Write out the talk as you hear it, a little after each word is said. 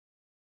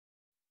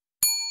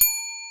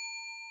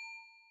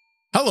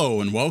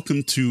Hello and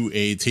welcome to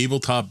a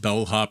Tabletop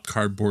Bellhop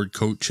cardboard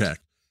coat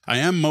check. I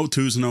am Mo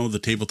Tuzano, the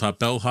Tabletop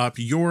Bellhop,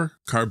 your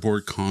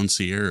cardboard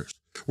concierge,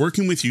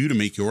 working with you to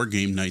make your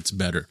game nights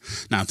better.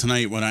 Now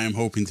tonight what I am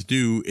hoping to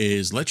do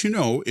is let you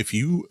know if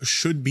you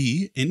should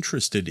be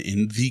interested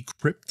in the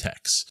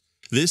Cryptex.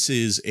 This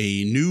is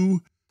a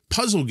new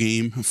puzzle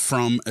game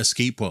from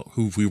EscapeWelt,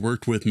 who we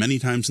worked with many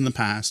times in the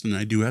past, and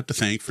I do have to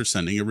thank for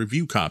sending a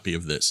review copy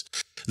of this.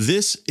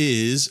 This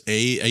is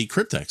a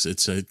Cryptex.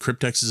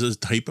 Cryptex is a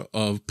type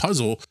of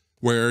puzzle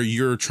where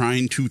you're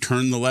trying to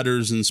turn the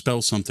letters and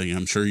spell something.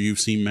 I'm sure you've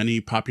seen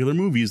many popular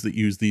movies that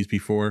use these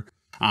before.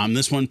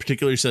 This one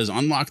particularly says,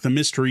 unlock the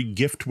mystery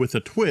gift with a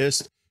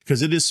twist,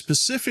 because it is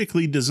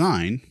specifically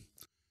designed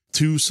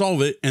to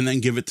solve it and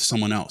then give it to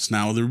someone else.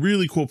 Now, the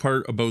really cool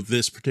part about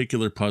this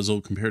particular puzzle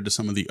compared to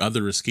some of the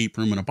other escape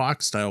room in a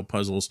box style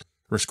puzzles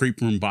or escape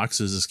room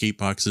boxes, escape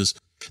boxes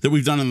that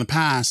we've done in the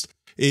past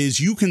is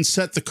you can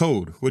set the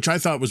code, which I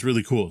thought was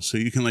really cool. So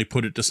you can like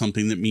put it to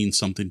something that means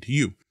something to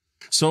you.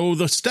 So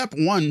the step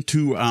one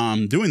to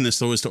doing this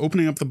though is to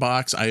opening up the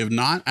box. I have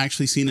not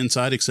actually seen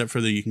inside except for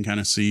that you can kind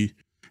of see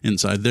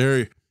inside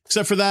there.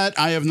 Except for that,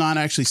 I have not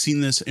actually seen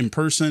this in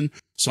person.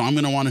 So I'm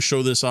going to want to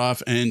show this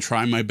off and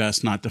try my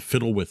best not to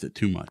fiddle with it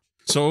too much.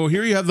 So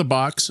here you have the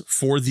box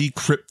for the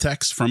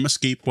Cryptex from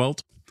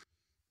EscapeWelt.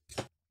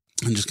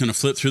 I'm just going to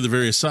flip through the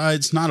various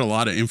sides. Not a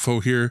lot of info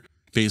here.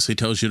 Basically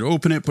tells you to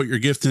open it, put your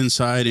gift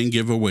inside, and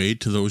give away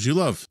to those you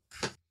love.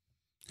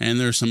 And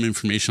there's some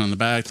information on the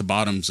back. The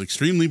bottom's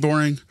extremely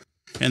boring,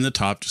 and the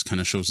top just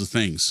kind of shows the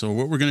things. So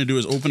what we're going to do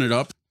is open it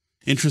up.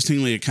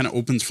 Interestingly, it kind of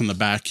opens from the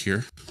back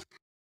here.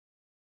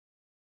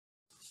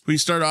 We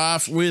start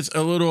off with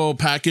a little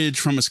package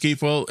from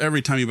EscapeWelt.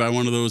 Every time you buy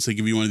one of those, they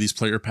give you one of these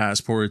player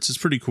passports. It's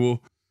pretty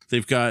cool.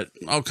 They've got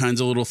all kinds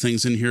of little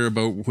things in here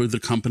about who the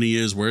company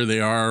is, where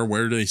they are,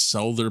 where they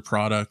sell their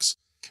products.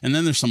 And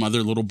then there's some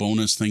other little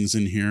bonus things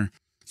in here.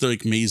 They're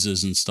like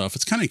mazes and stuff.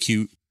 It's kind of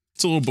cute.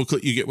 It's a little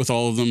booklet you get with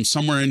all of them.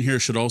 Somewhere in here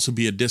should also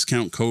be a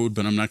discount code,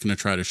 but I'm not going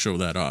to try to show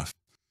that off.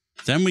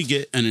 Then we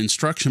get an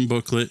instruction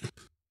booklet.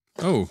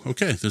 Oh,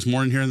 okay. There's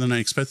more in here than I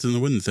expected in the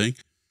wooden thing.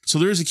 So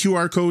there's a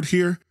QR code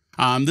here.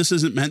 This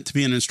isn't meant to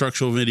be an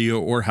instructional video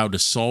or how to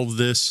solve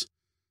this.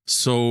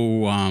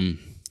 So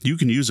you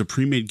can use a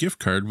pre-made gift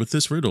card with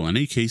this riddle. In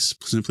any case,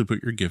 simply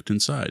put your gift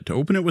inside. To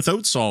open it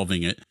without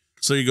solving it,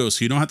 so there you go.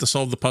 So you don't have to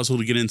solve the puzzle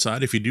to get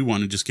inside. If you do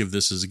want to just give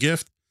this as a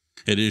gift,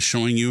 it is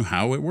showing you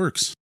how it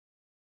works.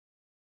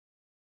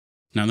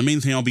 Now, the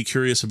main thing I'll be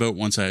curious about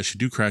once I actually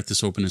do crack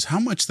this open is how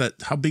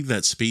big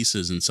that space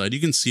is inside. You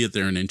can see it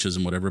there in inches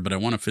and whatever, but I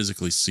want to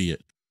physically see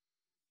it.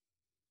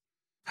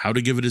 How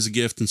to give it as a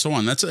gift and so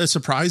on. That's a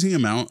surprising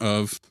amount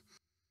of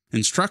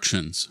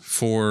instructions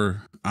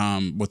for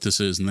what this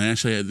is. And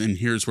then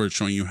here's where it's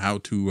showing you how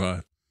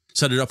to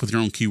set it up with your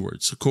own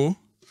keywords. So cool.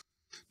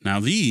 Now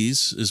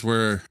these is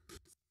where,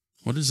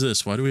 what is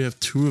this? Why do we have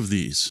two of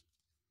these?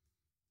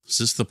 Is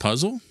this the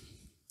puzzle?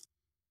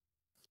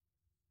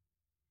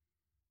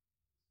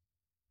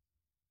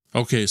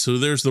 Okay, so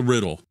there's the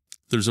riddle.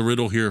 There's a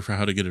riddle here for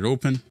how to get it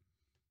open.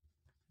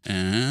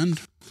 And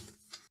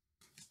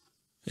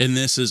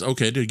this is,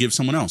 okay, to give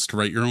someone else to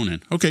write your own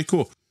in. Okay,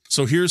 cool.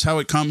 So here's how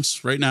it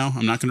comes right now.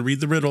 I'm not going to read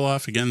the riddle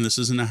off. Again, this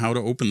isn't a how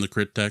to open the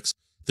Cryptex.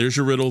 There's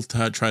your riddle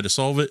to try to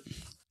solve it.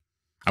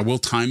 I will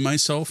time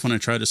myself when I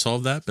try to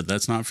solve that, but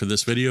that's not for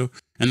this video.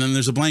 And then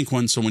there's a blank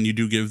one. So when you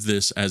do give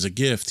this as a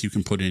gift, you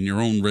can put in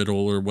your own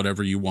riddle or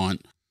whatever you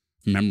want,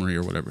 memory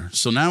or whatever.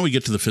 So now we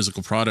get to the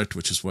physical product,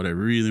 which is what I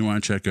really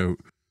want to check out.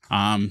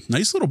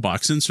 Nice little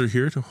box insert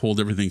here to hold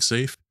everything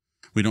safe.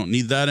 We don't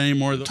need that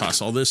anymore.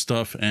 Toss all this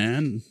stuff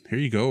and here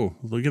you go.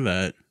 Look at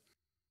that.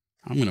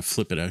 I'm going to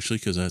flip it actually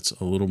because that's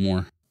a little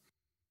more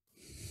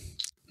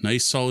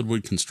nice solid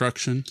wood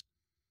construction.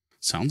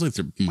 Sounds like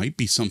there might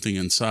be something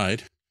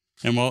inside.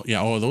 And well,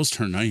 yeah, oh, those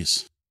turn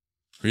nice.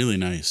 Really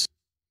nice.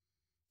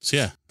 So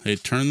yeah, they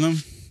turn them.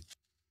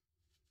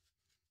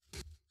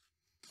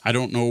 I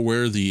don't know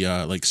where the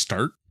like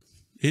start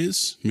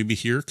is. Maybe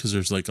here because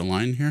there's like a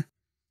line here.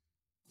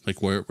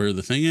 Like where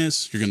the thing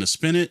is. You're going to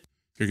spin it.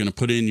 You're going to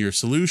put in your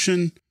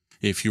solution.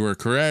 If you are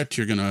correct,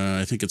 you're going to,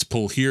 I think it's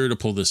pull here to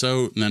pull this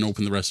out and then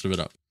open the rest of it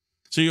up.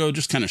 So you go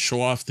just kind of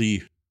show off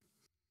the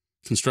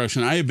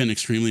construction. I have been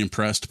extremely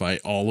impressed by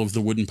all of the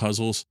wooden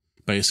puzzles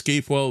by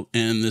EscapeWelt,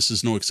 and this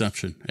is no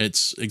exception.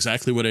 It's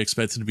exactly what I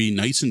expected to be,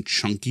 nice and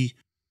chunky,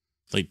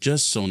 like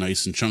just so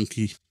nice and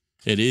chunky.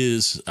 It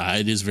is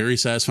very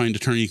satisfying to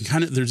turn. You can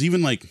kind of, there's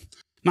even like,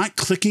 not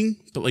clicking,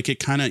 but like it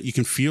kind of, you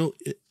can feel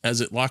it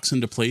as it locks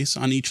into place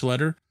on each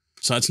letter.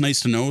 So that's nice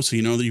to know. So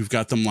you know that you've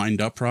got them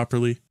lined up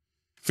properly.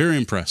 Very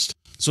impressed.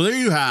 So there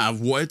you have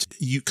what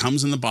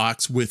comes in the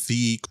box with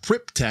the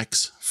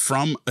Cryptex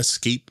from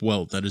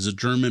EscapeWelt. That is a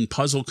German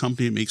puzzle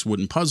company that makes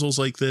wooden puzzles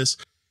like this.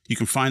 You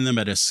can find them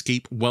at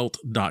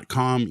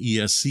escapewelt.com,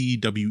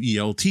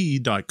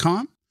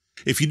 ESCWelt.com.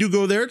 If you do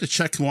go there to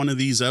check one of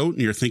these out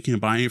and you're thinking of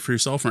buying it for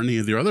yourself or any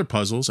of the other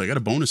puzzles, I got a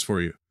bonus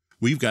for you.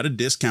 We've got a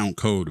discount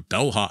code,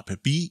 Bellhop,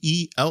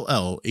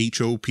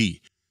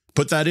 BELLHOP.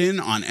 Put that in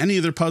on any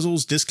of their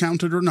puzzles,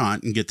 discounted or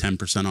not, and get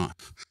 10%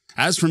 off.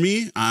 As for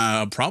me,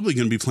 I'm probably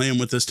going to be playing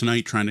with this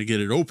tonight, trying to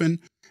get it open.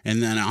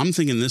 And then I'm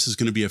thinking this is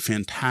going to be a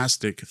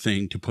fantastic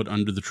thing to put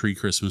under the tree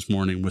Christmas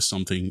morning with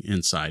something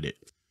inside it.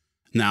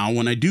 Now,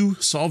 when I do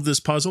solve this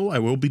puzzle, I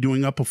will be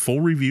doing up a full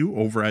review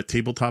over at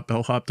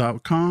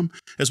tabletopbellhop.com,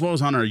 as well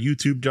as on our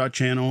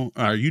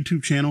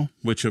YouTube channel,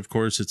 which of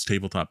course it's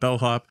Tabletop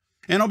Bellhop.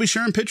 And I'll be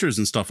sharing pictures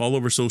and stuff all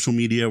over social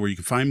media where you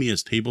can find me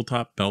as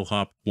Tabletop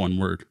Bellhop, one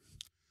word.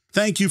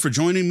 Thank you for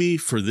joining me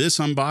for this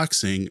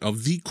unboxing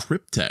of the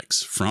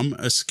Cryptex from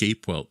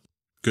EscapeWelt.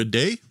 Good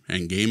day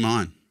and game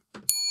on.